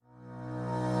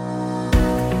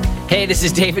Hey, this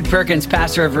is David Perkins,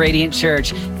 pastor of Radiant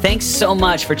Church. Thanks so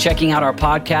much for checking out our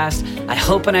podcast. I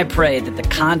hope and I pray that the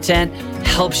content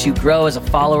helps you grow as a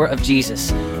follower of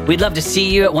Jesus. We'd love to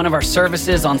see you at one of our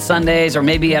services on Sundays or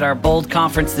maybe at our Bold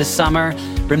conference this summer.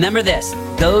 Remember this,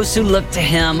 those who look to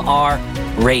him are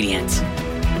radiant.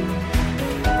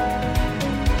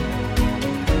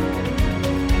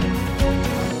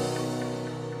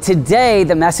 Today,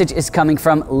 the message is coming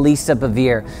from Lisa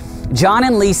Bevere. John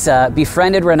and Lisa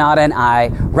befriended Renata and I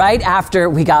right after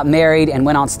we got married and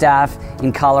went on staff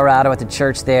in Colorado at the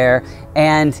church there.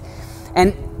 And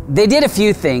they did a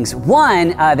few things. One,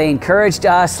 they encouraged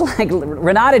us. Like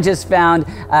Renata just found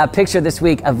a picture this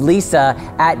week of Lisa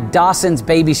at Dawson's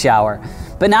baby shower.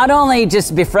 But not only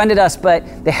just befriended us,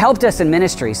 but they helped us in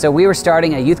ministry. So we were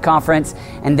starting a youth conference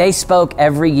and they spoke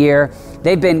every year.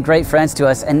 They've been great friends to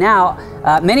us. And now,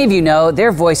 many of you know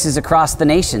their voices across the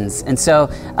nations. And so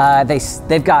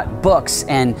they've got books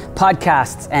and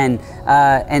podcasts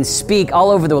and speak all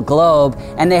over the globe.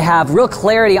 And they have real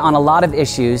clarity on a lot of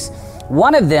issues.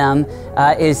 One of them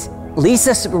is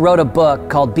Lisa wrote a book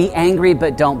called Be Angry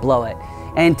But Don't Blow It.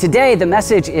 And today the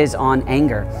message is on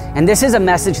anger. And this is a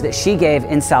message that she gave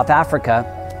in South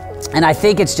Africa. And I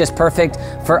think it's just perfect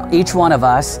for each one of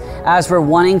us as we're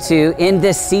wanting to, in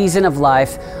this season of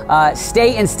life,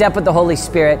 stay in step with the Holy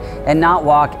Spirit and not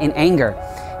walk in anger.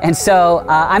 And so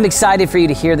I'm excited for you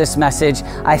to hear this message.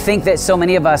 I think that so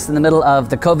many of us in the middle of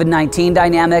the COVID-19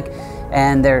 dynamic,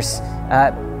 and there's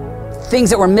things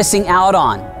that we're missing out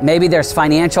on. Maybe there's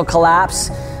financial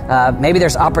collapse. Maybe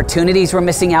there's opportunities we're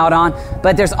missing out on,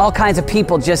 but there's all kinds of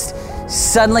people just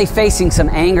suddenly facing some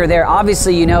anger there.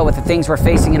 Obviously, you know, with the things we're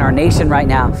facing in our nation right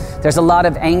now, there's a lot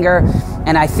of anger.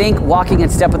 And I think walking in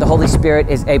step with the Holy Spirit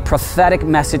is a prophetic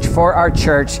message for our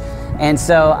church. And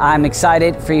so I'm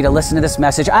excited for you to listen to this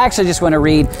message. I actually just want to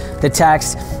read the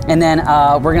text, and then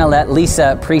we're going to let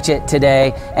Lisa preach it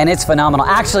today. And it's phenomenal.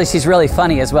 Actually, she's really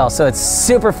funny as well. So it's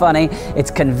super funny. It's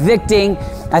convicting.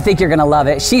 I think you're going to love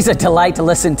it. She's a delight to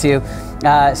listen to.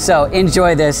 So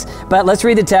enjoy this. But let's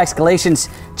read the text, Galatians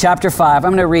chapter 5.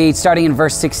 I'm going to read starting in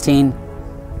verse 16.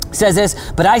 It says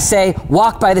this, "But I say,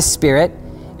 walk by the Spirit,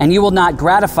 and you will not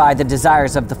gratify the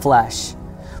desires of the flesh.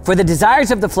 For the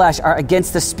desires of the flesh are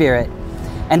against the Spirit,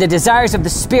 and the desires of the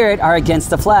Spirit are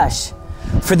against the flesh.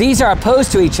 For these are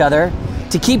opposed to each other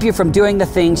to keep you from doing the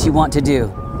things you want to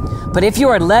do. But if you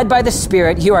are led by the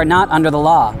Spirit, you are not under the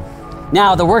law.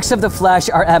 Now, the works of the flesh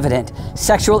are evident: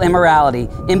 sexual immorality,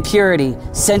 impurity,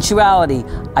 sensuality,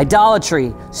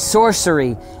 idolatry,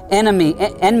 sorcery,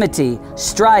 enmity,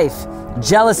 strife,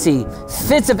 jealousy,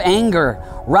 fits of anger,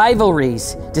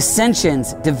 rivalries,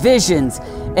 dissensions, divisions,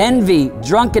 envy,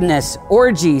 drunkenness,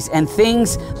 orgies, and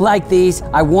things like these.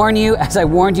 I warn you, as I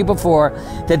warned you before,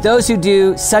 that those who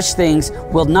do such things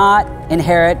will not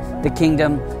inherit the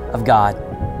kingdom of God.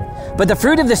 But the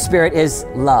fruit of the Spirit is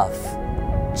love,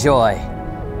 joy,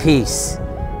 peace,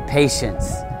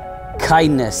 patience,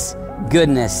 kindness,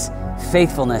 goodness,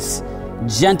 faithfulness,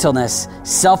 gentleness,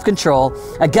 self-control.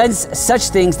 Against such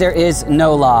things there is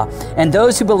no law. And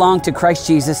those who belong to Christ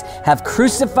Jesus have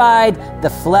crucified the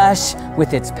flesh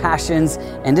with its passions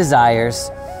and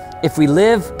desires. If we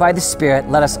live by the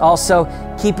Spirit, let us also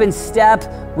keep in step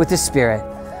with the Spirit.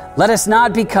 Let us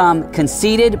not become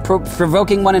conceited,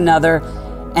 provoking one another,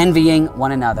 envying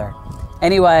one another."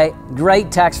 Anyway,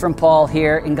 great text from Paul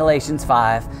here in Galatians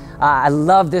 5. I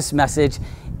love this message.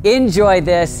 Enjoy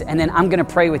this, and then I'm going to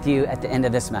pray with you at the end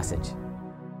of this message.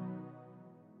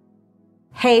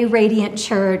 Hey, Radiant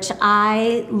Church,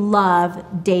 I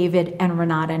love David and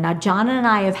Renata. Now, John and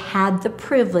I have had the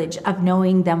privilege of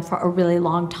knowing them for a really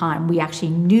long time. We actually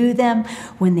knew them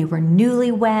when they were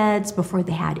newlyweds, before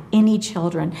they had any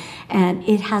children. And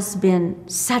it has been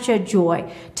such a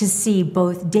joy to see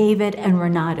both David and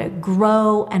Renata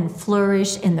grow and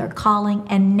flourish in their calling,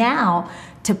 and now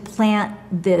to plant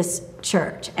this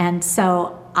church. And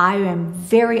so I am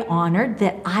very honored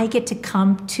that I get to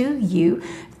come to you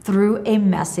through a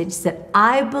message that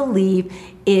I believe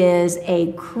is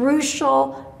a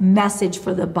crucial message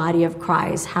for the body of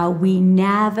Christ, how we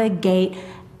navigate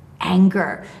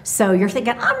anger. So you're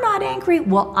thinking, I'm not angry.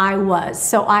 Well, I was.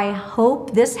 So I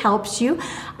hope this helps you.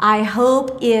 I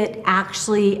hope it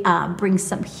actually brings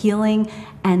some healing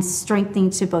and strengthening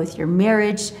to both your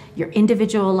marriage, your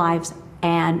individual lives,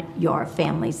 and your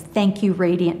families. Thank you,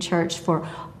 Radiant Church, for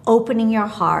opening your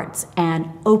hearts and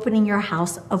opening your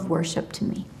house of worship to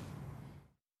me.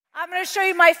 I'm going to show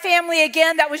you my family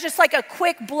again. That was just like a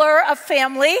quick blur of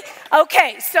family.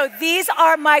 Okay, so these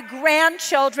are my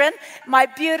grandchildren, my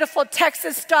beautiful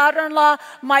Texas daughter-in-law,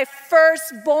 my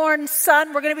firstborn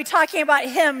son. We're going to be talking about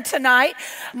him tonight.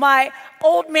 My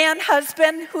old man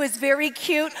husband who is very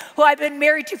cute, who I've been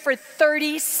married to for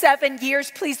 37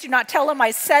 years. Please do not tell him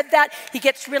I said that. He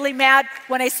gets really mad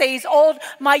when I say he's old.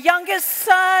 My youngest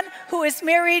son who is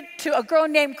married to a girl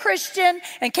named Christian,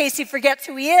 in case he forgets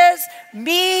who he is,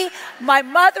 me, my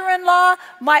mother-in-law,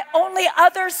 my only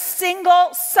other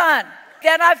single son.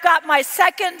 Then I've got my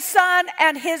second son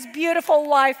and his beautiful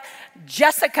wife,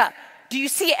 Jessica. Do you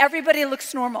see everybody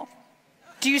looks normal?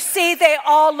 Do you see they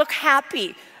all look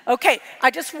happy? Okay, I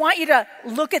just want you to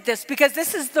look at this because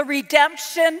this is the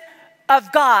redemption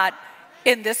of God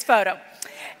in this photo.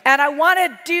 And I want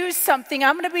to do something.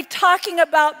 I'm going to be talking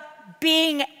about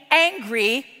being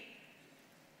angry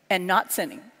and not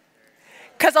sinning.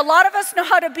 Because a lot of us know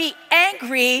how to be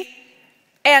angry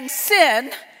and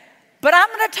sin, but I'm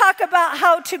going to talk about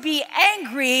how to be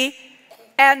angry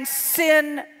and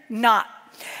sin not.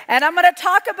 And I'm going to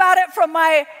talk about it from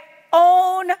my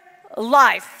own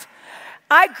life.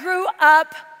 I grew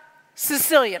up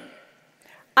Sicilian.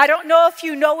 I don't know if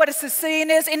you know what a Sicilian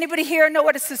is. Anybody here know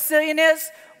what a Sicilian is?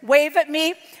 Wave at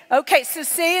me. Okay,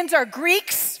 Sicilians are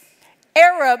Greeks,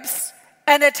 Arabs,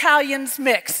 and Italians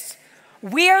mixed.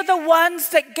 We are the ones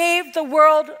that gave the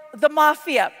world the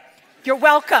mafia. You're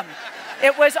welcome.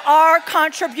 It was our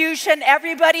contribution.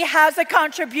 Everybody has a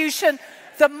contribution.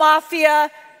 The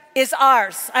mafia is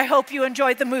ours. I hope you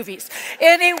enjoyed the movies.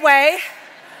 Anyway,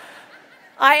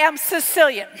 I am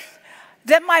Sicilian.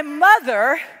 Then my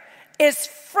mother is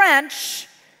French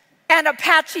and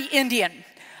Apache Indian.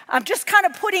 I'm just kind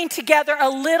of putting together a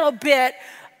little bit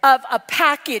of a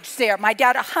package there. My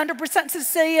dad 100%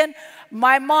 Sicilian,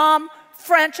 my mom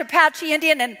French, Apache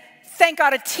Indian, and thank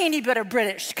God a teeny bit of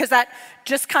British because that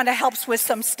just kind of helps with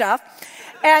some stuff.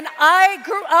 And I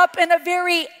grew up in a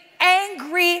very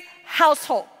angry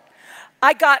household.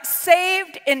 I got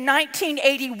saved in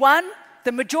 1981.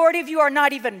 The majority of you are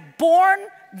not even born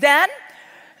then,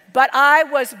 but I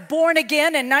was born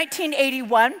again in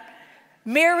 1981,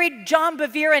 married John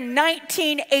Bevere in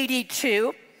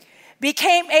 1982,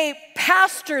 became a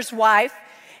pastor's wife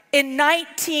in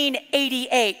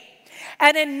 1988.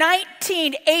 And in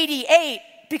 1988,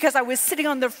 because I was sitting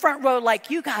on the front row like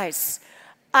you guys,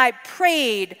 I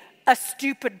prayed a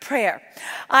stupid prayer.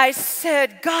 I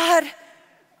said, God,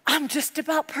 I'm just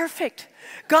about perfect.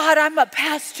 God, I'm a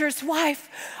pastor's wife.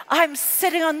 I'm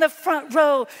sitting on the front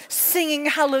row singing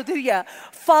hallelujah,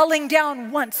 falling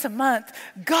down once a month.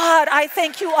 God, I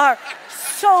think you are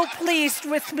so pleased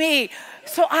with me.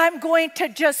 So I'm going to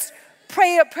just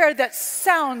pray a prayer that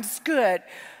sounds good.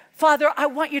 Father, I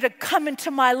want you to come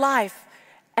into my life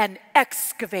and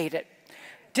excavate it.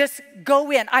 Just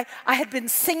go in. I had been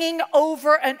singing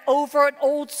over and over an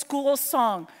old school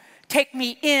song. Take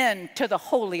me in to the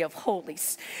Holy of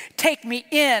Holies. Take me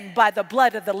in by the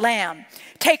blood of the Lamb.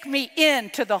 Take me in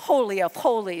to the Holy of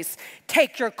Holies.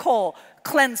 Take your coal,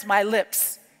 cleanse my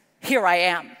lips. Here I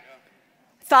am.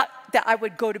 Thought that I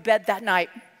would go to bed that night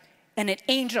and an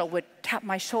angel would tap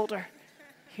my shoulder.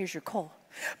 Here's your coal.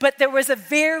 But there was a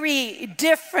very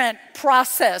different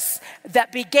process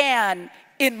that began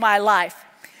in my life.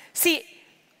 See,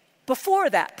 before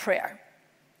that prayer,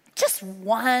 just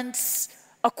once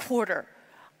a quarter,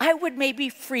 I would maybe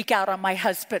freak out on my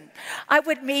husband. I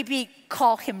would maybe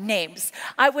call him names.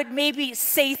 I would maybe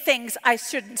say things I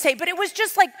shouldn't say, but it was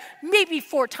just like maybe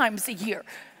 4 times a year.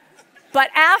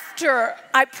 But after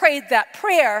I prayed that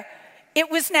prayer, it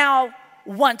was now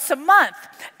once a month.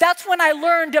 That's when I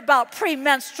learned about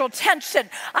premenstrual tension.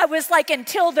 I was like,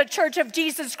 until the Church of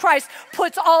Jesus Christ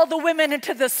puts all the women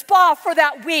into the spa for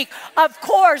that week, of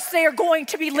course they are going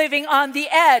to be living on the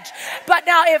edge. But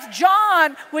now if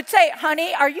John would say,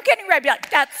 honey, are you getting ready? I'd be like,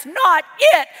 that's not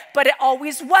it. But it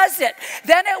always was it.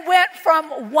 Then it went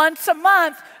from once a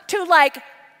month to like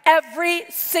every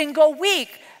single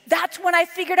week. That's when I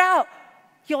figured out,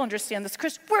 you'll understand this,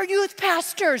 Chris, we're youth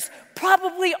pastors.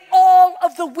 Probably all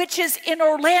of the witches in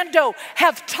Orlando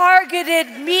have targeted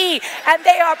me and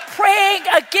they are praying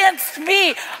against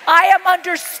me. I am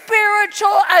under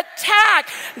spiritual attack.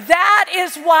 That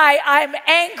is why I'm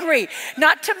angry.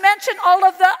 Not to mention all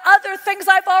of the other things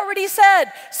I've already said.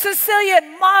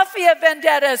 Sicilian mafia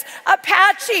vendettas,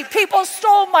 Apache, people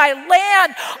stole my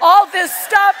land. All this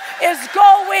stuff is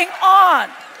going on.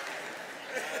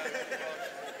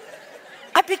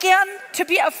 I began to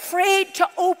be afraid to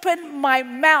open my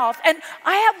mouth. And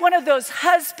I have one of those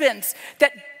husbands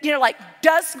that, like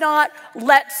does not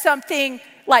let something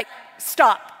like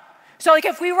stop. So like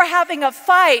if we were having a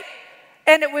fight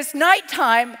and it was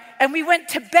nighttime and we went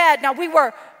to bed, now we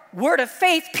were word of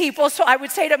faith people, so I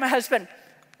would say to my husband,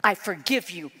 I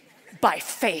forgive you, by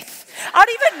faith. I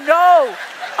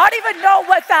don't even know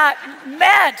what that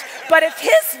meant. But if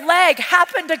his leg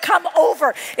happened to come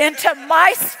over into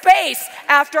my space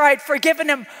after I'd forgiven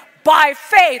him by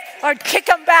faith, I'd kick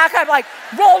him back, I'd like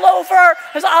roll over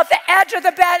off the edge of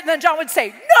the bed, and then John would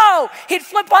say, no. He'd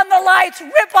flip on the lights,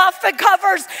 rip off the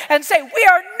covers, and say, we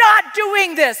are not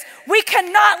doing this. We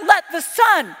cannot let the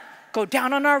sun go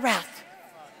down on our wrath.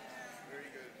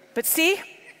 But see,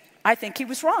 I think he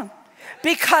was wrong,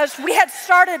 because we had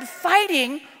started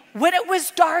fighting when it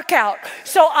was dark out.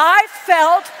 So I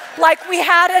felt like we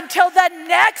had until the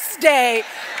next day,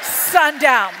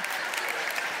 sundown.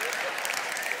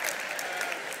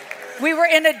 We were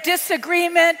in a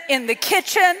disagreement in the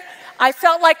kitchen. I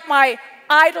felt like my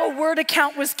idle word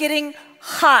account was getting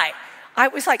high. I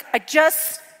was like, I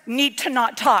just need to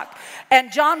not talk.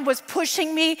 And John was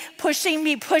pushing me.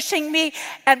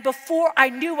 And before I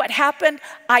knew what happened,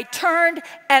 I turned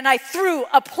and I threw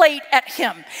a plate at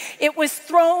him. It was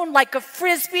thrown like a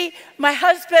frisbee. My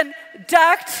husband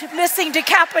ducked, missing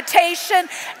decapitation,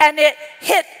 and it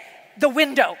hit the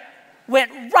window.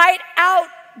 Went right out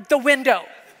the window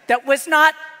that was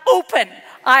not open.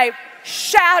 I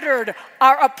shattered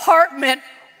our apartment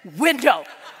window.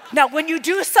 Now, when you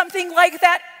do something like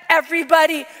that,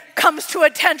 everybody comes to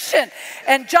attention.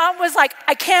 And John was like,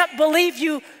 I can't believe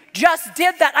you just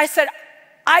did that. I said,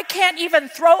 I can't even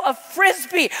throw a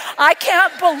frisbee. I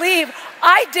can't believe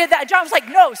I did that. John was like,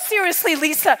 no, seriously,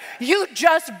 Lisa, you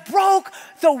just broke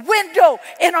the window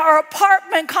in our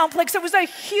apartment complex. It was a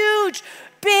huge,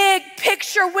 big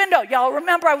picture window. Y'all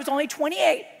remember I was only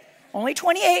 28,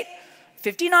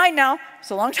 59 now.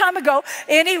 It's a long time ago.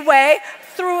 Anyway,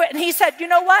 threw it, and he said, you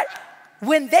know what?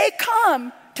 When they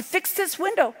come to fix this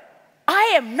window,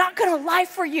 I am not going to lie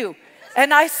for you.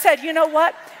 And I said, you know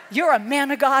what? You're a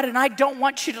man of God, and I don't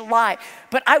want you to lie,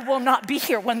 but I will not be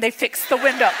here when they fix the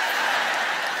window.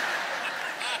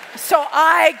 So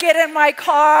I get in my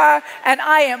car, and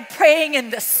I am praying in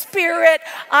the Spirit.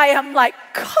 I am like,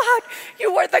 God,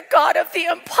 you are the God of the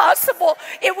impossible.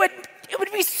 It would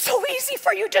be so easy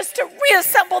for you just to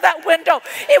reassemble that window.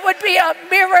 It would be a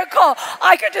miracle.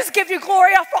 I could just give you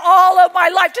glory for all of my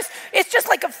life. It's just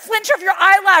like a flinch of your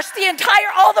eyelash.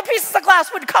 All the pieces of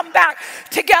glass would come back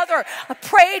together. I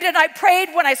prayed and I prayed.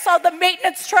 When I saw the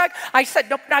maintenance truck, I said,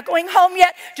 nope, not going home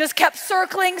yet. Just kept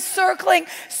circling.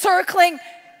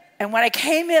 And when I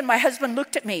came in, my husband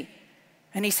looked at me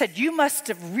and he said, you must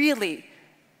have really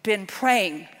been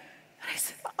praying. And I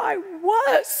said, I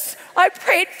was. I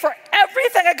prayed for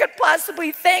everything I could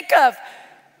possibly think of.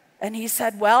 And he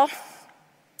said, well,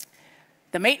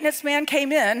 the maintenance man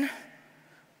came in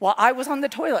while I was on the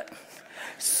toilet.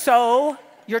 So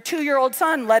your 2-year-old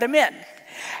son let him in.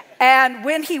 And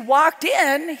when he walked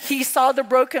in, he saw the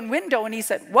broken window and he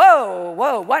said,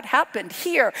 whoa, what happened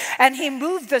here? And he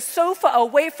moved the sofa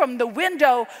away from the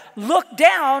window, looked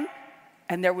down,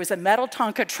 and there was a metal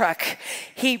Tonka truck.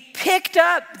 He picked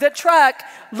up the truck,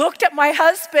 looked at my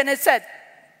husband and said,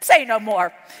 say no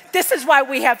more. This is why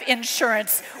we have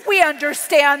insurance. We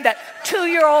understand that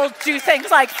 2-year-olds do things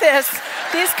like this.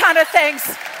 These kind of things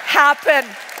happen.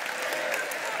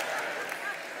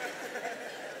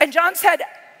 And John said,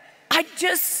 I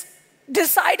just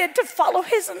decided to follow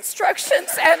his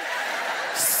instructions and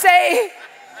say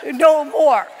no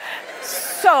more.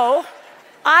 So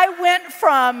I went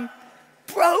from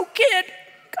broken,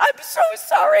 I'm so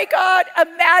sorry, God,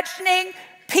 imagining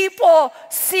people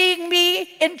seeing me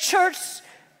in church.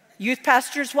 Youth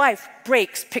pastor's wife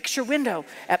breaks picture window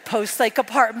at Post Lake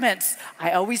Apartments.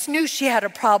 I always knew she had a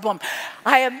problem.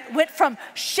 I went from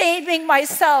shaming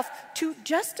myself to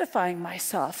justifying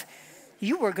myself.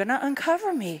 You were going to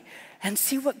uncover me and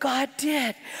see what God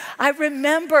did. I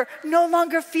remember no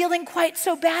longer feeling quite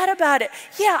so bad about it.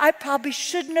 Yeah, I probably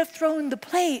shouldn't have thrown the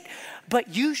plate,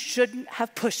 but you shouldn't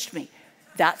have pushed me.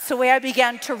 That's the way I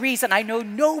began to reason. I know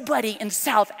nobody in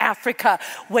South Africa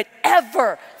would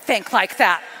ever think like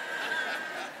that.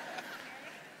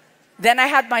 Then I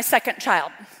had my second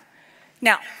child.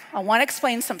 Now, I want to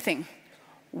explain something.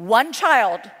 One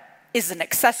child is an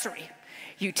accessory.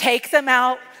 You take them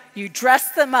out, you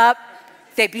dress them up,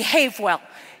 they behave well.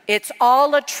 It's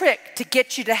all a trick to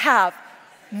get you to have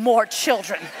more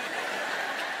children.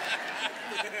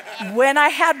 When I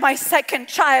had my second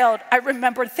child, I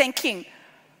remember thinking,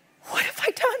 what have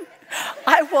I done?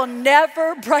 I will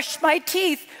never brush my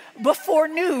teeth before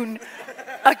noon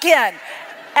again.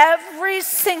 Every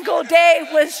single day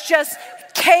was just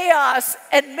chaos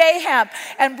and mayhem.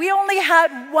 And we only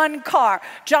had one car.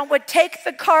 John would take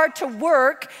the car to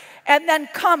work and then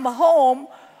come home,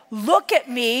 look at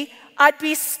me. I'd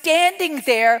be standing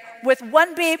there with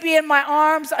one baby in my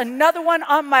arms, another one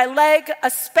on my leg, a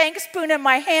spank spoon in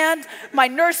my hand, my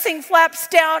nursing flaps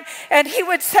down, and he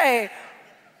would say,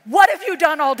 "What have you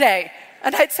done all day?"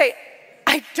 And I'd say,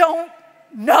 "I don't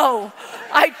know.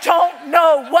 I don't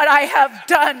know what I have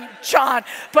done, John,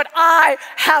 but I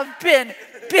have been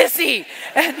busy."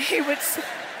 And he would say,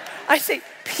 I say,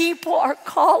 "People are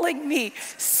calling me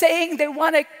saying they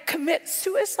want to commit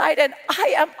suicide, and I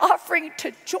am offering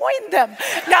to join them."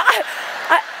 Now,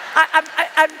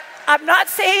 I'm not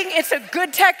saying it's a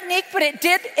good technique, but it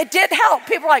did help.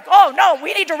 People were like, "Oh no,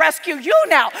 we need to rescue you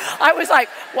now." I was like,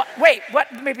 "Wait, what?"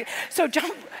 Maybe so.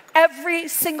 John, every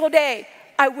single day,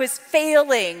 I was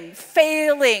failing,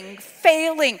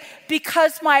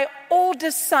 because my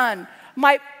oldest son,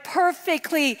 my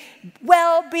perfectly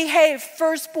well-behaved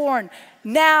firstborn,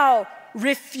 now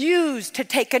refused to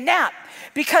take a nap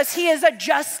because he is a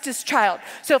justice child.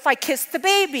 So if I kissed the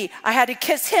baby, I had to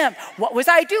kiss him. What was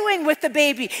I doing with the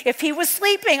baby? If he was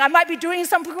sleeping, I might be doing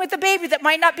something with the baby that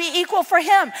might not be equal for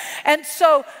him. And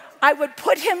so I would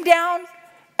put him down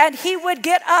and he would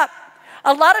get up.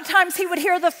 A lot of times he would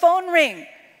hear the phone ring.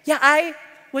 Yeah, I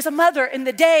was a mother in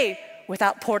the day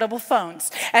without portable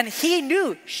phones. And he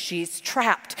knew she's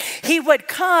trapped. He would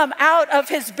come out of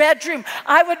his bedroom.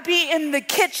 I would be in the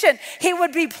kitchen. He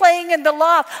would be playing in the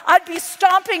loft. I'd be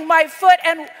stomping my foot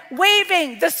and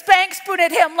waving the spank spoon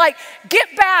at him like,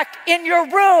 "Get back in your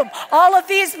room." All of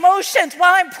these motions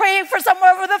while I'm praying for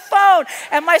someone over the phone.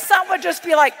 And my son would just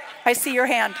be like, "I see your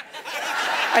hand.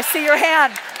 I see your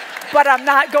hand, but I'm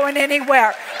not going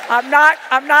anywhere. I'm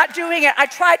not doing it." I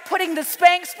tried putting the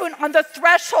spank spoon on the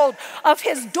threshold of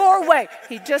his doorway.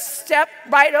 He'd just step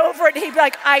right over it. He'd be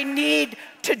like, "I need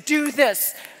to do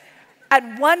this."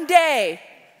 And one day,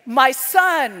 my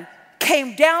son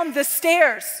came down the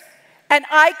stairs and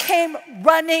I came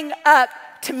running up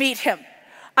to meet him.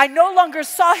 I no longer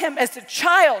saw him as a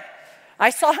child. I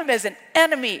saw him as an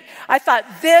enemy. I thought,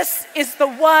 this is the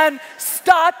one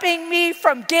stopping me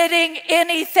from getting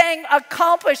anything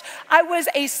accomplished. I was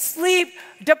a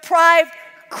sleep-deprived,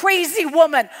 crazy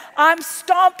woman. I'm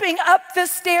stomping up the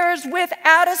stairs with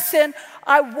Addison.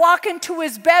 I walk into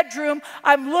his bedroom.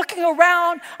 I'm looking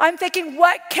around. I'm thinking,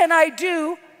 what can I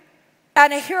do?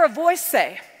 And I hear a voice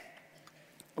say,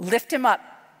 "Lift him up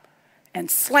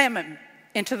and slam him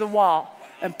into the wall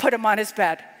and put him on his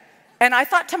bed." And I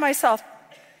thought to myself,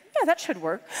 yeah, that should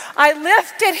work. I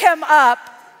lifted him up,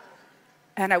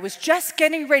 and I was just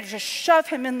getting ready to shove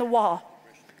him in the wall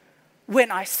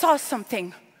when I saw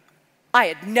something I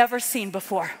had never seen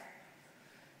before.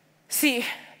 See,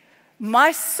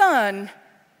 my son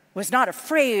was not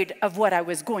afraid of what I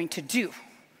was going to do.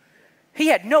 He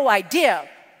had no idea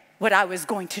what I was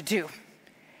going to do.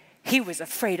 He was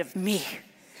afraid of me.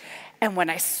 And when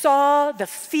I saw the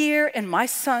fear in my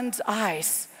son's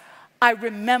eyes, I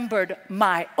remembered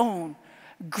my own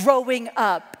growing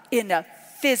up in a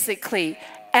physically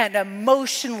and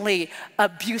emotionally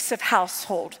abusive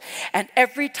household. And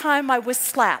every time I was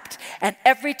slapped, and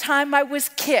every time I was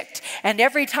kicked, and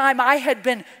every time I had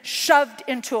been shoved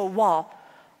into a wall,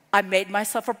 I made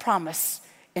myself a promise,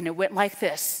 and it went like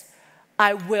this: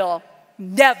 I will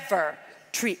never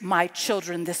treat my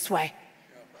children this way.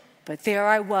 But there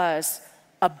I was,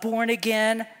 a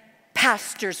born-again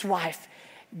pastor's wife,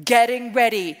 getting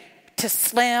ready to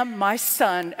slam my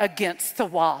son against the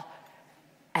wall.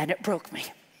 And it broke me.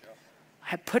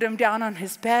 I put him down on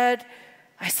his bed.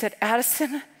 I said,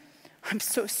 "Addison, I'm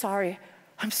so sorry.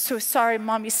 I'm so sorry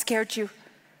Mommy scared you."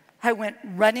 I went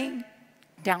running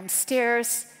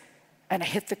downstairs and I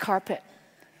hit the carpet.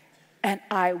 And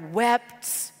I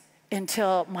wept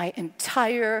until my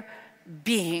entire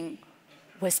being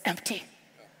was empty.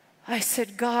 I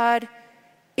said, "God,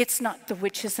 it's not the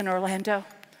witches in Orlando.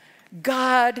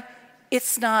 God,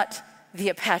 it's not the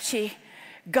Apache.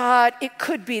 God, it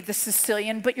could be the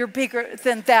Sicilian, but you're bigger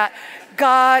than that.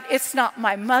 God, it's not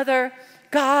my mother.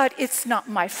 God, it's not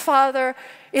my father.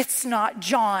 It's not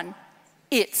John.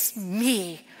 It's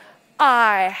me.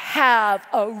 I have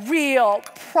a real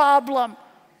problem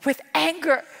with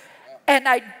anger, and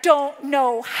I don't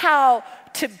know how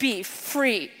to be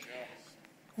free."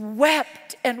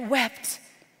 Wept and wept.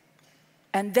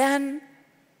 And then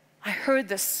I heard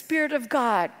the Spirit of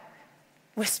God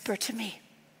whisper to me.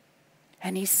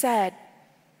 And he said,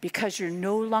 "Because you're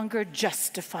no longer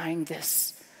justifying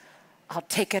this, I'll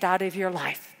take it out of your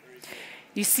life."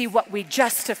 You see, what we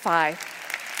justify,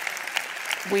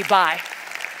 we buy.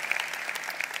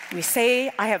 We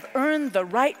say, "I have earned the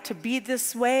right to be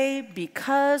this way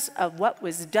because of what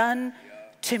was done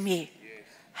to me."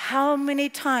 How many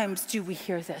times do we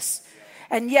hear this?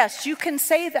 And yes, you can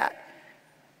say that.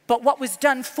 but what was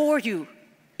done for you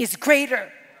is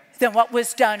greater than what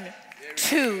was done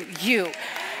to you.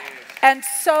 And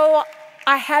so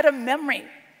I had a memory.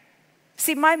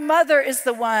 See, my mother is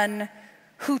the one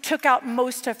who took out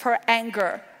most of her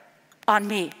anger on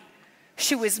me.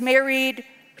 She was married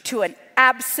to an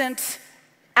absent,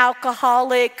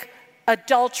 alcoholic,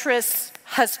 adulterous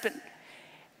husband.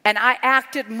 And I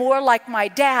acted more like my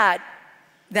dad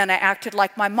than I acted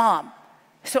like my mom.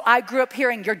 So I grew up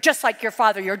hearing, you're just like your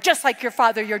father, you're just like your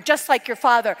father, you're just like your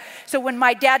father. So when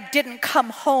my dad didn't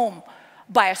come home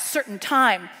by a certain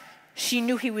time, she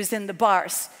knew he was in the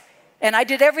bars. And I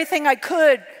did everything I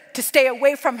could to stay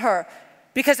away from her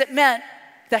because it meant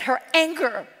that her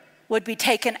anger would be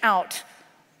taken out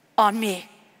on me.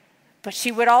 But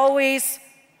she would always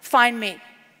find me.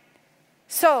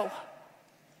 So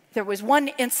there was one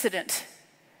incident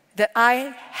that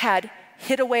I had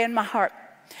hid away in my heart.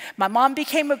 My mom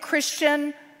became a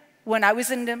Christian when I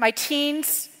was in my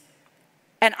teens,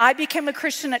 and I became a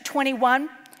Christian at 21.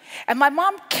 And my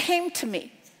mom came to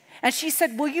me, and she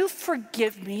said, will you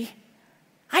forgive me?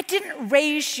 I didn't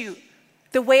raise you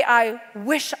the way I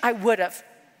wish I would have.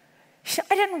 She said,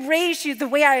 I didn't raise you the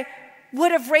way I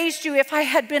would have raised you if I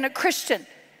had been a Christian.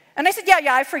 And I said, yeah,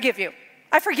 I forgive you.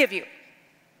 I forgive you.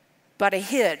 But I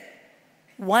hid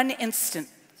one instant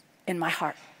in my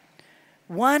heart.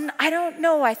 One, I don't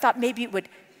know, I thought maybe it would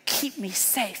keep me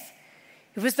safe.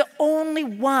 It was the only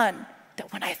one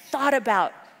that when I thought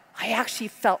about, I actually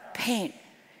felt pain.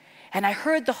 And I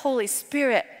heard the Holy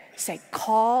Spirit say,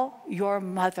 call your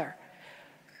mother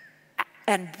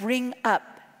and bring up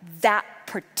that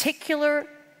particular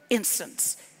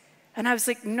instance. And I was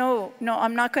like, no,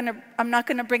 I'm not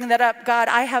gonna bring that up. God,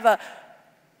 I have a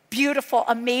beautiful,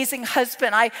 amazing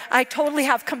husband. I totally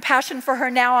have compassion for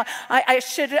her now. I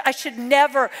should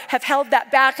never have held that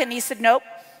back. And he said, nope,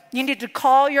 you need to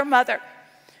call your mother.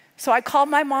 So I called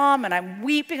my mom, and I'm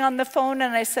weeping on the phone,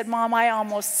 and I said, Mom, I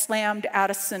almost slammed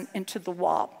Addison into the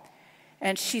wall.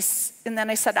 And then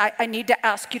I said, I need to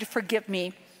ask you to forgive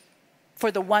me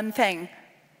for the one thing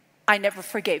I never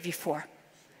forgave you for.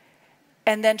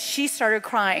 And then she started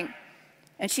crying.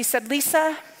 And she said,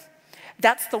 Lisa,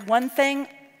 that's the one thing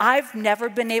I've never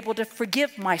been able to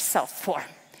forgive myself for.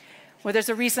 Well, there's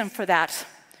a reason for that.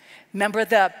 Remember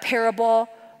the parable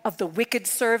of the wicked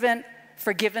servant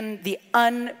forgiven the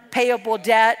unpayable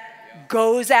debt,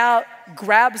 goes out,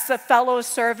 grabs the fellow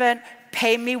servant,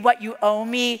 pay me what you owe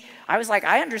me. I was like,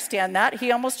 I understand that.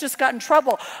 He almost just got in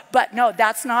trouble. But no,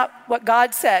 that's not what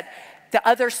God said. The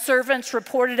other servants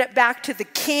reported it back to the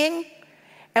king.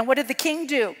 And what did the king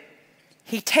do?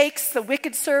 He takes the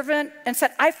wicked servant and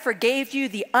said, I forgave you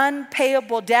the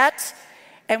unpayable debt.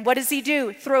 And what does he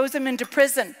do? Throws him into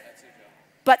prison.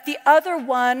 But the other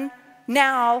one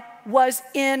now was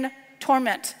in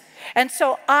torment. And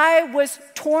so I was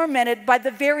tormented by the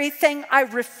very thing I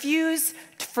refused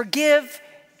to forgive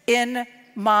in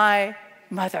my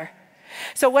mother.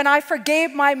 So when I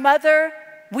forgave my mother,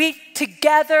 we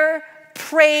together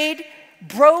prayed,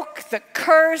 broke the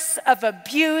curse of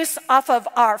abuse off of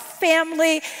our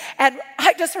family. And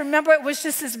I just remember it was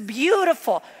just this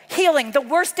beautiful healing. The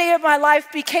worst day of my life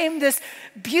became this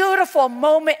beautiful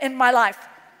moment in my life.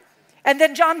 And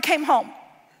then John came home.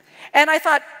 And I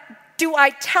thought, do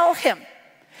I tell him?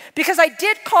 Because I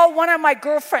did call one of my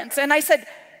girlfriends and I said,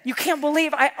 you can't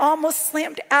believe I almost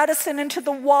slammed Addison into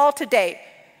the wall today.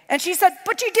 And she said,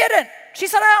 but you didn't. She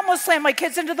said, I almost slam my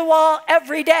kids into the wall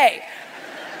every day.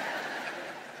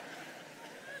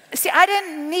 See, I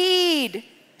didn't need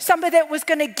somebody that was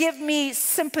going to give me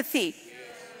sympathy.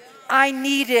 I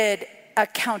needed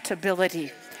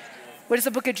accountability. What does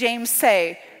the book of James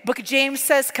say? Book of James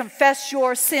says, confess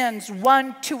your sins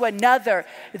one to another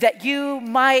that you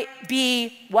might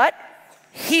be what?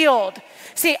 Healed.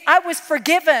 See, I was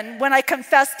forgiven when I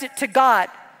confessed it to God,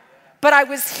 but I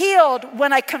was healed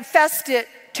when I confessed it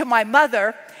to my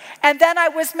mother, and then I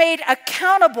was made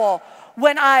accountable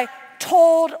when I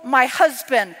told my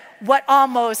husband what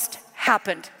almost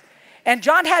happened. And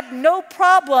John had no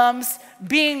problems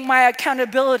being my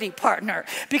accountability partner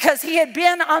because he had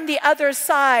been on the other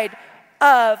side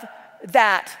of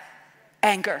that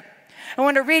anger. I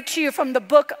want to read to you from the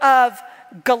book of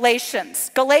Galatians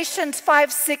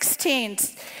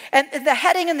 5:16. And the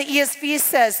heading in the ESV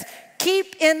says,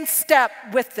 keep in step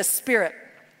with the Spirit.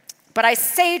 But I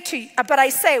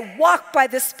say, walk by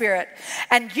the Spirit,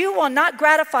 and you will not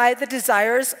gratify the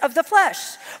desires of the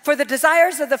flesh. For the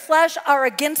desires of the flesh are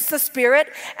against the Spirit,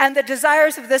 and the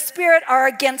desires of the Spirit are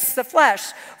against the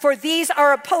flesh. For these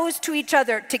are opposed to each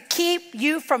other to keep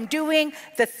you from doing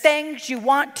the things you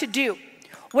want to do.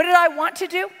 What did I want to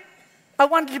do? I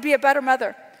wanted to be a better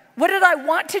mother. What did I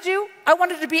want to do? I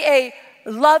wanted to be a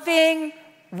loving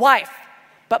wife.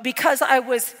 But because I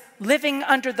was living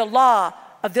under the law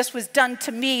of this was done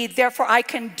to me, therefore I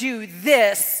can do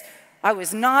this, I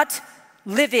was not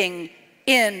living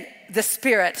in the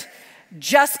Spirit.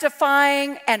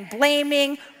 Justifying and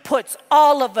blaming puts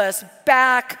all of us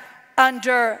back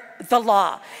under the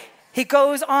law. He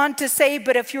goes on to say,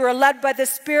 but if you are led by the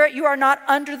Spirit, you are not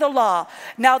under the law.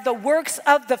 Now the works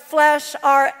of the flesh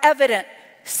are evident: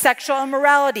 sexual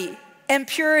immorality,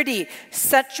 impurity,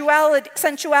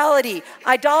 sensuality,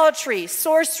 idolatry,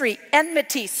 sorcery,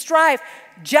 enmity, strife,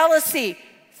 jealousy,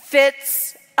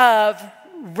 fits of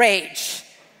rage.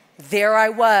 There I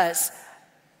was,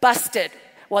 busted.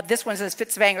 Well, this one says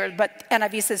fits of anger, but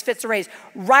NIV says fits of rage.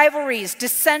 Rivalries,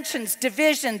 dissensions,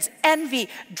 divisions, envy,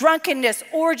 drunkenness,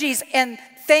 orgies, and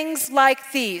things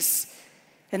like these.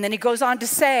 And then he goes on to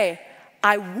say,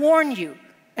 I warn you,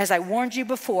 as I warned you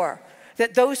before,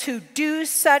 that those who do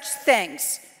such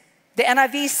things, the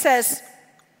NIV says,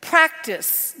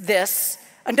 practice this.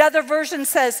 Another version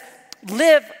says,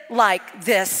 live like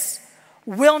this,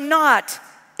 will not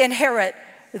inherit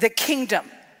the kingdom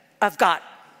of God.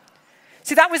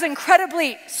 See, that was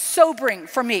incredibly sobering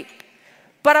for me.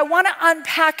 But I want to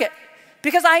unpack it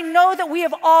because I know that we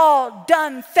have all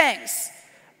done things.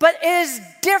 But it is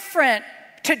different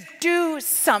to do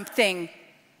something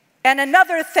and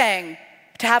another thing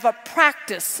to have a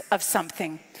practice of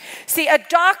something. See, a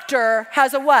doctor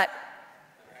has a what?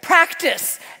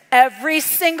 Practice every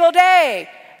single day.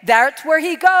 That's where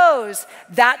he goes.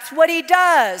 That's what he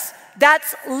does.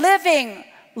 That's living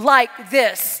like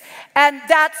this. And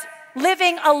that's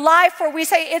living a life where we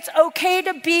say it's okay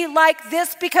to be like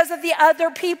this because of the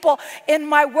other people in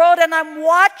my world. And I'm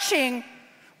watching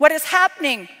what is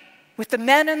happening with the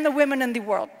men and the women in the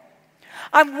world.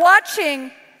 I'm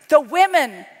watching the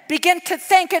women begin to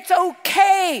think it's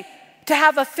okay to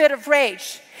have a fit of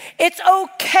rage. It's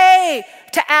okay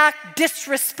to act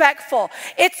disrespectful.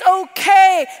 It's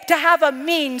okay to have a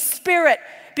mean spirit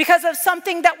because of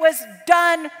something that was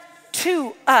done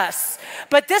to us.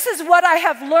 But this is what I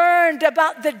have learned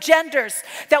about the genders,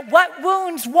 that what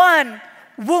wounds one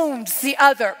wounds the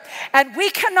other. And we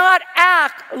cannot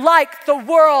act like the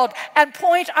world and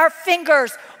point our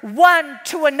fingers one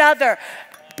to another,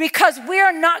 because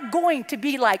we're not going to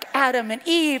be like Adam and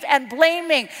Eve and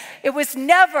blaming. It was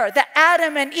never that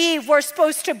Adam and Eve were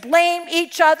supposed to blame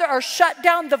each other or shut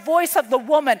down the voice of the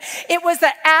woman. It was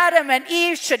that Adam and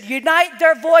Eve should unite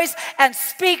their voice and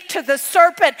speak to the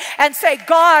serpent and say,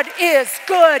 God is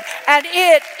good and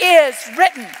it is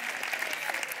written.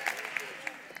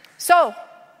 So,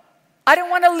 I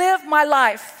don't want to live my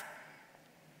life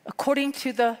according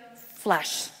to the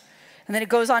flesh. And then it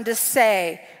goes on to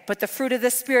say, but the fruit of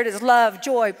the Spirit is love,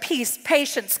 joy, peace,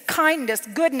 patience, kindness,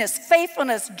 goodness,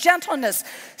 faithfulness, gentleness,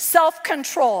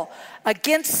 self-control.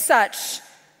 Against such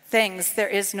things there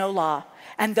is no law.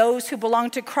 And those who belong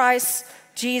to Christ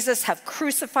Jesus have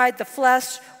crucified the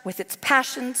flesh with its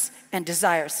passions and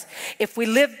desires. If we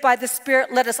live by the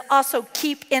Spirit, let us also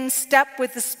keep in step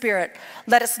with the Spirit.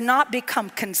 Let us not become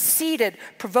conceited,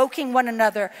 provoking one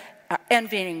another,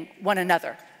 envying one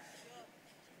another.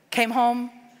 Came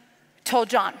home, told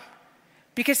John,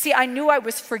 because see, I knew I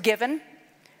was forgiven.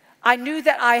 I knew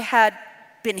that I had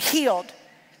been healed,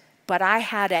 but I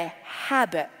had a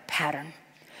habit pattern.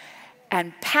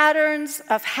 And patterns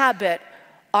of habit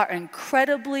are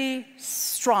incredibly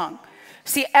strong.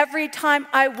 See, every time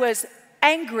I was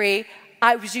angry,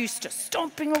 I was used to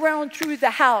stomping around through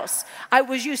the house. I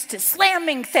was used to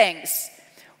slamming things.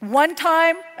 One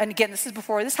time, and again, this is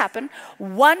before this happened,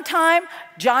 one time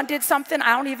John did something,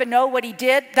 I don't even know what he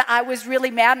did, that I was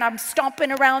really mad, and I'm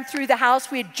stomping around through the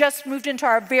house. We had just moved into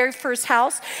our very first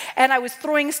house, and I was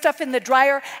throwing stuff in the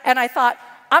dryer, and I thought,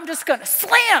 I'm just gonna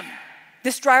slam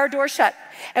this dryer door shut.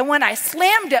 And when I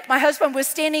slammed it, my husband was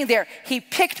standing there. He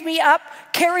picked me up,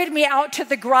 carried me out to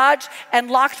the garage,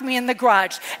 and locked me in the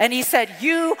garage. And he said,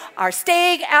 you are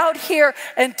staying out here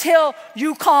until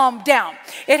you calm down.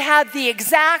 It had the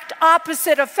exact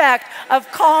opposite effect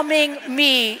of calming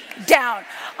me down.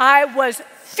 I was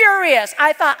furious.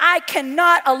 I thought, I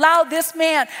cannot allow this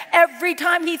man, every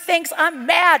time he thinks I'm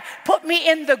mad, put me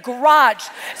in the garage.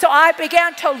 So I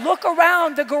began to look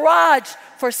around the garage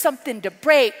for something to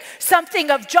break,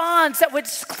 something of John's that would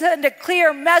send a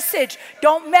clear message,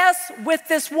 don't mess with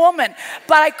this woman.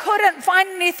 But I couldn't find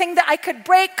anything that I could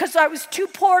break because I was too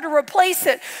poor to replace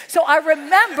it. So I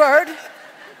remembered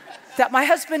that my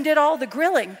husband did all the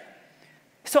grilling.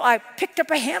 So I picked up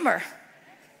a hammer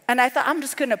and I thought, I'm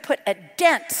just gonna put a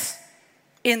dent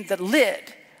in the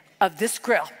lid of this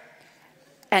grill.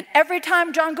 And every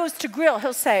time John goes to grill,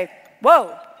 he'll say,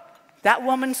 whoa, That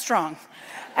woman's strong.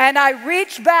 And I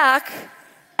reached back,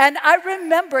 and I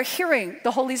remember hearing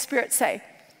the Holy Spirit say,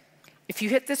 if you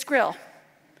hit this grill,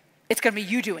 it's going to be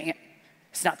you doing it.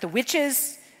 It's not the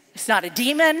witches. It's not a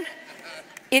demon.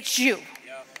 It's you.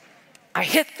 I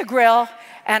hit the grill,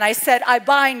 and I said, I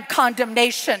bind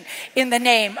condemnation in the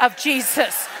name of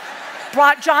Jesus.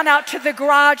 Brought John out to the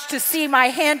garage to see my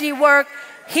handiwork.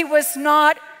 He was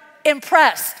not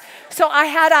impressed. So I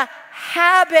had a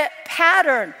habit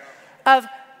pattern of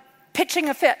pitching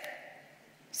a fit.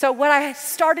 So what I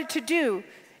started to do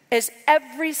is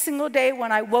every single day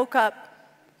when I woke up,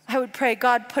 I would pray,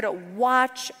 God, put a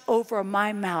watch over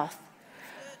my mouth.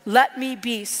 Let me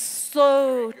be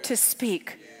slow to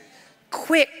speak,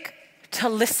 quick to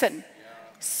listen,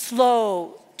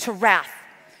 slow to wrath.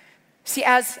 See,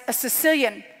 as a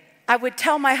Sicilian, I would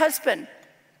tell my husband,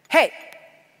 hey,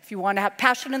 if you want to have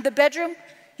passion in the bedroom,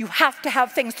 you have to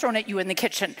have things thrown at you in the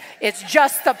kitchen. It's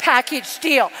just the package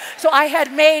deal. So I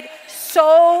had made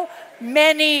so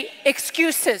many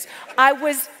excuses. I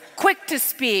was quick to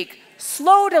speak,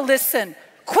 slow to listen,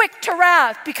 quick to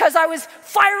wrath because I was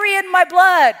fiery in my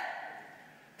blood.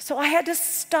 So I had to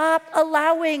stop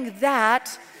allowing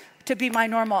that to be my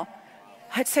normal.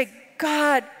 I'd say,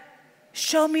 God,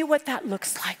 show me what that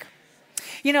looks like.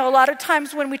 You know, a lot of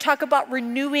times when we talk about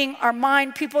renewing our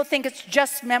mind, people think it's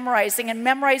just memorizing, and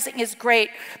memorizing is great,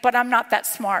 but I'm not that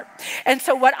smart. And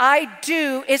so what I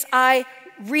do is I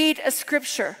read a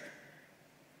scripture,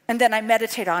 and then I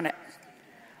meditate on it.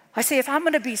 I say, if I'm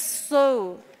going to be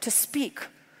slow to speak,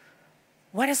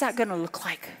 what is that going to look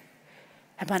like?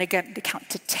 Am I going to count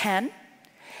to 10?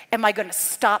 Am I going to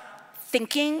stop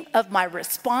thinking of my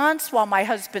response while my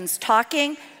husband's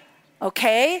talking?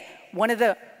 Okay, one of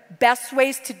the best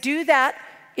ways to do that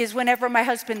is whenever my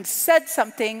husband said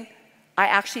something, I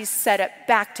actually said it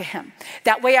back to him.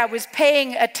 That way I was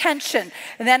paying attention.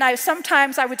 And then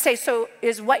sometimes I would say, so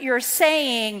is what you're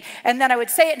saying? And then I would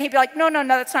say it and he'd be like, no,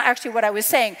 that's not actually what I was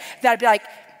saying. Then I'd be like,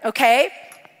 okay,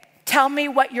 tell me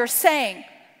what you're saying.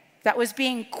 That was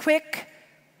being quick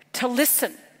to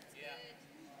listen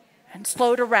and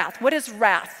slow to wrath. What is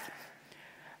wrath?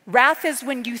 Wrath is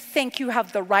when you think you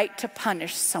have the right to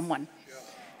punish someone.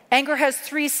 Anger has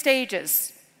 3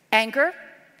 stages. Anger,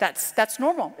 that's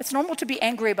normal. It's normal to be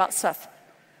angry about stuff.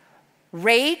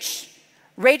 Rage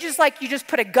is like you just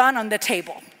put a gun on the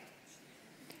table.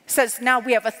 It says now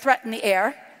we have a threat in the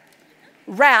air.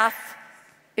 Wrath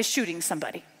is shooting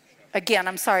somebody. Again,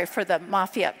 I'm sorry for the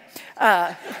mafia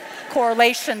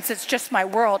correlations. It's just my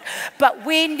world. But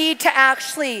we need to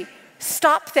actually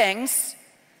stop things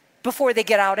before they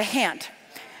get out of hand.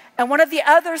 And one of the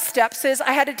other steps is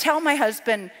I had to tell my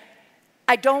husband,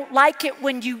 I don't like it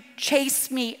when you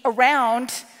chase me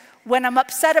around when I'm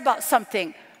upset about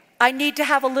something. I need to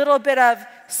have a little bit of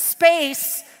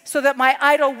space so that my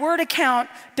idle word account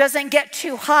doesn't get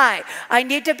too high. I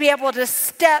need to be able to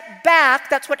step back,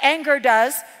 that's what anger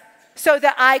does, so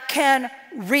that I can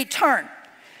return.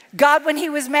 God, when he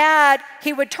was mad,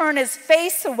 he would turn his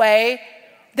face away,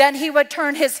 then he would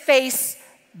turn his face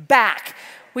back.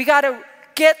 We got to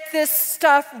get this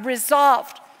stuff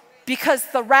resolved because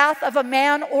the wrath of a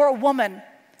man or a woman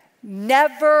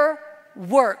never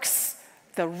works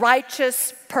the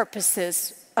righteous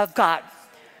purposes of God.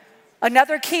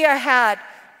 Another key I had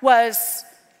was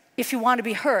if you want to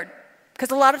be heard.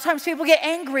 Because a lot of times people get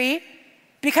angry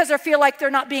because they feel like they're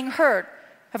not being heard.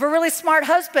 I have a really smart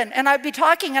husband, and I'd be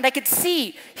talking, and I could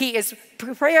see he is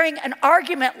preparing an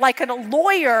argument like a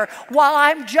lawyer while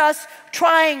I'm just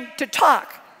trying to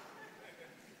talk.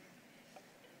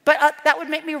 But that would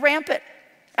make me rampant.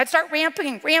 I'd start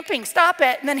ramping, stop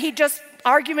it, and then he'd just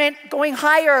argument going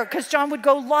higher because John would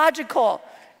go logical.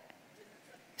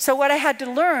 So what I had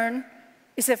to learn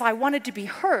is if I wanted to be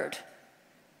heard,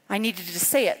 I needed to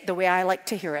say it the way I like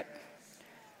to hear it.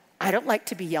 I don't like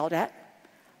to be yelled at.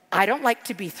 I don't like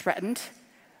to be threatened.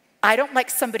 I don't like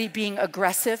somebody being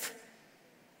aggressive.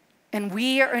 And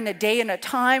we are in a day and a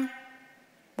time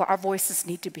where our voices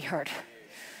need to be heard.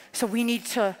 So we need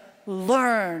to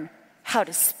learn how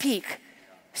to speak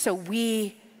so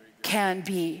we can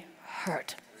be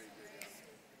heard.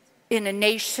 In a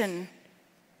nation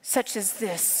such as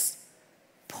this,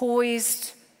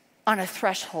 poised on a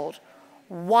threshold,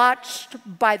 watched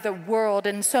by the world.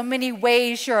 In so many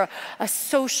ways, you're a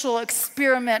social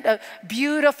experiment, a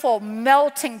beautiful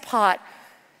melting pot.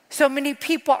 So many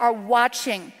people are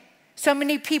watching. So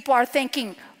many people are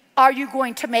thinking, are you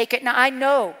going to make it? Now, I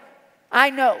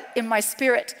know in my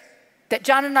spirit that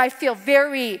John and I feel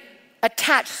very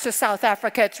attached to South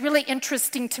Africa. It's really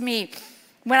interesting to me.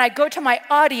 When I go to my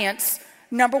audience,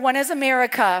 number 1 is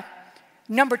America,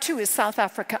 number 2 is South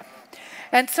Africa.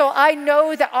 And so I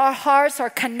know that our hearts are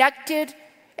connected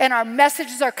and our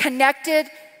messages are connected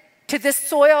to this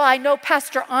soil. I know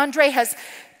Pastor Andre has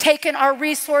taken our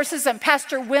resources and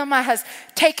Pastor Wilma has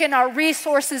taken our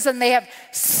resources and they have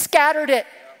scattered it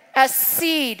as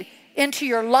seed into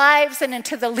your lives and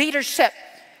into the leadership.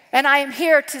 And I am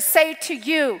here to say to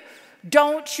you,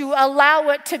 don't you allow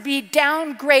it to be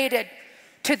downgraded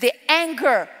to the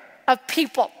anger of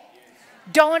people.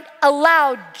 Don't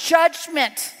allow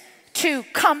judgment to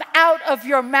come out of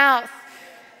your mouth.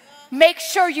 Make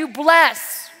sure you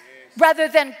bless rather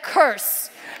than curse,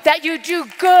 that you do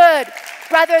good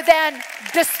rather than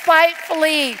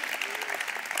despitefully,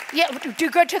 do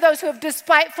good to those who have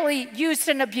despitefully used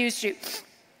and abused you.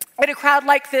 In a crowd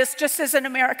like this, just as in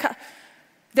America,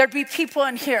 there'd be people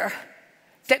in here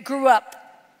that grew up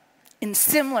in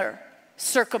similar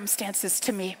circumstances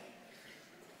to me,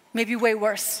 maybe way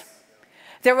worse.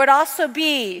 There would also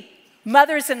be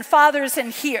mothers and fathers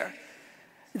in here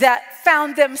that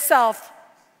found themselves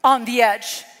on the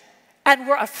edge and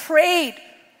were afraid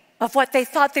of what they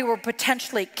thought they were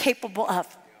potentially capable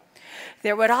of.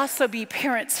 There would also be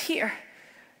parents here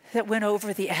that went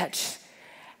over the edge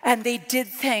and they did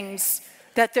things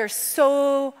that they're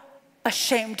so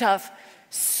ashamed of,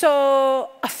 so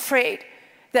afraid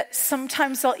that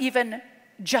sometimes they'll even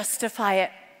justify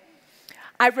it.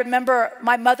 I remember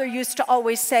my mother used to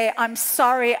always say, "I'm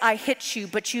sorry I hit you,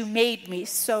 but you made me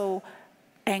so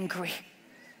angry."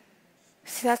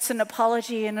 See, that's an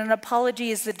apology, and an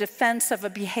apology is the defense of a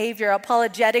behavior.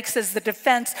 Apologetics is the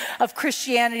defense of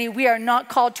Christianity. We are not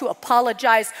called to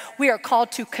apologize. We are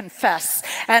called to confess.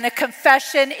 And a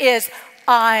confession is,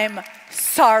 I'm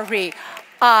sorry,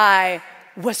 I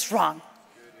was wrong.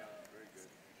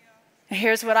 And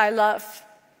here's what I love.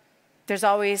 There's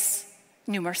always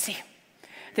new mercy.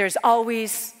 There's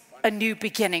always a new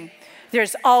beginning.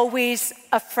 There's always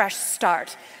a fresh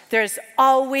start. There's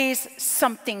always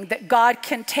something that God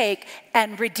can take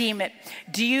and redeem it.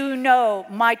 Do you know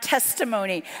my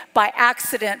testimony? By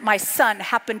accident, my son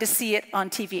happened to see it on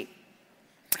TV.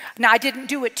 Now, I didn't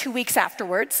do it 2 weeks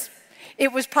afterwards.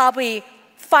 It was probably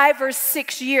 5 or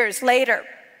 6 years later.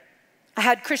 I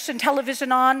had Christian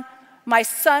television on. My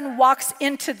son walks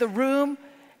into the room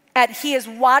and he is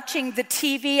watching the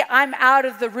TV. I'm out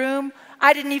of the room.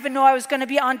 I didn't even know I was going to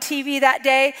be on TV that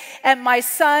day. And my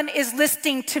son is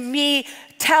listening to me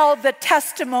tell the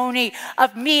testimony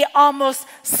of me almost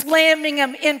slamming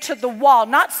him into the wall.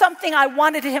 Not something I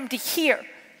wanted him to hear.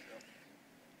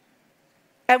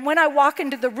 And when I walk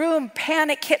into the room,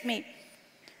 panic hit me.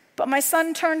 But my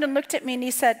son turned and looked at me and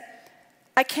he said,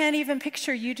 "I can't even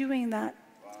picture you doing that."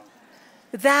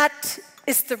 That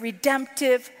is the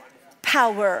redemptive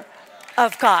power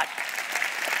of God.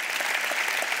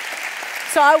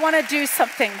 So I want to do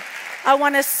something. I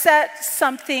want to set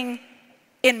something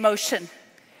in motion.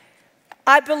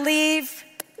 I believe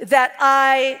that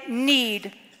I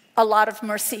need a lot of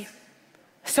mercy.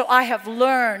 So I have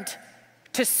learned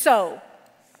to sow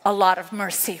a lot of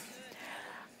mercy.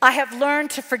 I have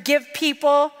learned to forgive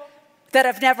people that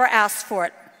have never asked for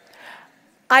it.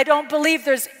 I don't believe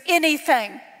there's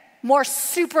anything more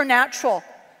supernatural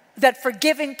than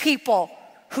forgiving people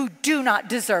who do not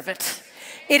deserve it.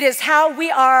 It is how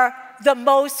we are the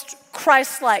most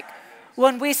Christ-like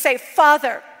when we say,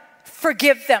 "Father,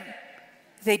 forgive them.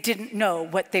 They didn't know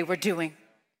what they were doing."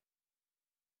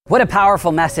 What a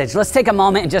powerful message. Let's take a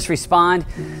moment and just respond.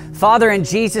 Father, in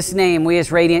Jesus' name, we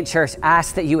as Radiant Church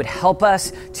ask that you would help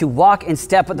us to walk in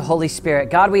step with the Holy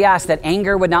Spirit. God, we ask that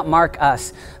anger would not mark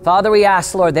us. Father, we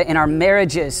ask, Lord, that in our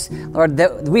marriages, Lord,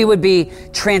 that we would be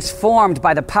transformed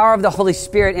by the power of the Holy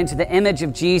Spirit into the image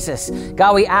of Jesus.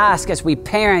 God, we ask as we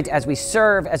parent, as we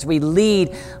serve, as we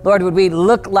lead, Lord, would we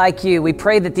look like you? We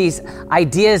pray that these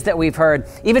ideas that we've heard,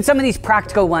 even some of these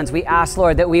practical ones, we ask,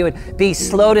 Lord, that we would be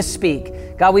slow to speak.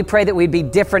 God, we pray that we'd be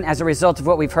different as a result of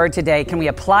what we've heard today. Can we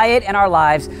apply it in our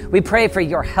lives? We pray for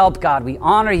your help, God. We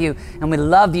honor you and we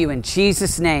love you in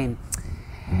Jesus' name.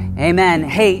 Amen.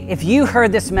 Hey, if you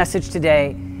heard this message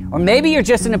today, or maybe you're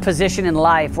just in a position in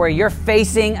life where you're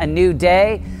facing a new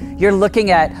day, you're looking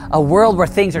at a world where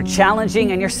things are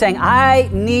challenging and you're saying, "I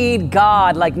need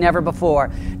God like never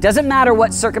before." Doesn't matter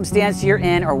what circumstance you're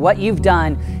in or what you've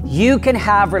done, you can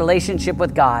have relationship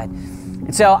with God.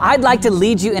 And so I'd like to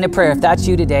lead you in a prayer if that's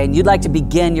you today and you'd like to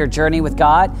begin your journey with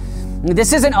God.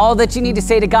 This isn't all that you need to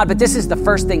say to God, but this is the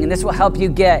first thing, and this will help you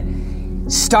get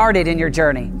started in your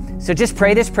journey. So just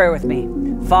pray this prayer with me.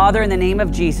 Father, in the name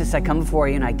of Jesus, I come before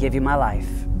you and I give you my life.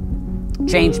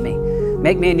 Change me.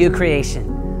 Make me a new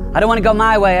creation. I don't want to go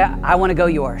my way. I want to go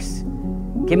yours.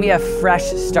 Give me a fresh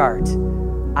start.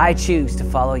 I choose to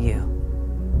follow you.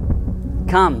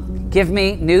 Come Give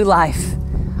me new life.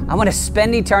 I want to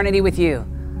spend eternity with you.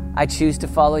 I choose to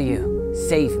follow you.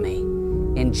 Save me.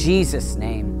 In Jesus'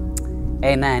 name,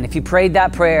 amen. If you prayed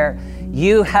that prayer,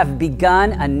 you have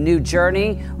begun a new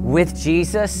journey with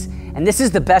Jesus, and this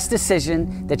is the best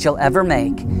decision that you'll ever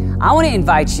make. I want to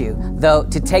invite you, though,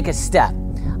 to take a step.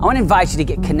 I want to invite you to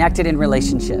get connected in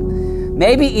relationship.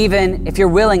 Maybe even, if you're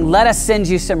willing, let us send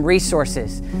you some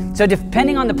resources. So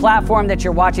depending on the platform that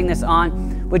you're watching this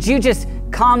on, would you just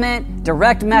comment,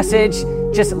 direct message,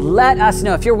 just let us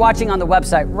know. If you're watching on the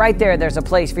website, right there's a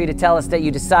place for you to tell us that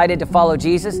you decided to follow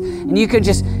Jesus. And you could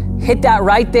just hit that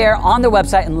right there on the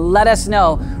website and let us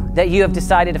know that you have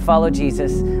decided to follow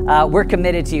Jesus. We're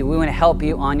committed to you. We want to help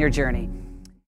you on your journey.